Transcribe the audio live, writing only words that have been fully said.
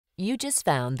You just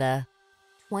found the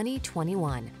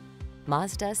 2021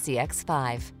 Mazda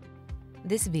CX-5.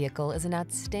 This vehicle is an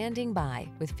outstanding buy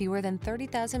with fewer than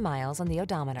 30,000 miles on the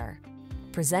odometer.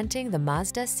 Presenting the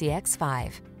Mazda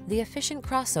CX-5, the efficient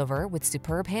crossover with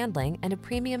superb handling and a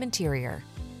premium interior.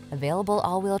 Available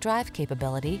all-wheel drive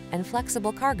capability and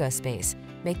flexible cargo space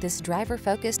make this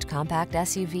driver-focused compact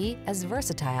SUV as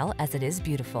versatile as it is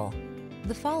beautiful.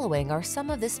 The following are some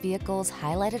of this vehicle's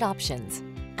highlighted options: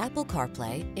 Apple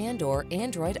CarPlay and/or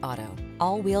Android Auto,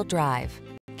 all-wheel drive,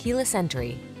 keyless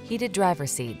entry, heated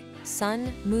driver's seat,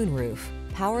 sun, moonroof,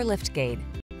 power liftgate,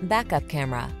 backup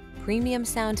camera, premium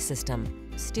sound system,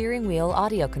 steering wheel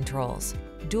audio controls,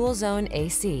 dual zone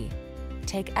AC.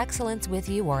 Take excellence with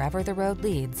you wherever the road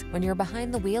leads when you're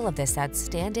behind the wheel of this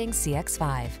outstanding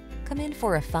CX-5. Come in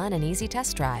for a fun and easy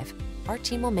test drive. Our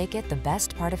team will make it the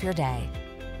best part of your day.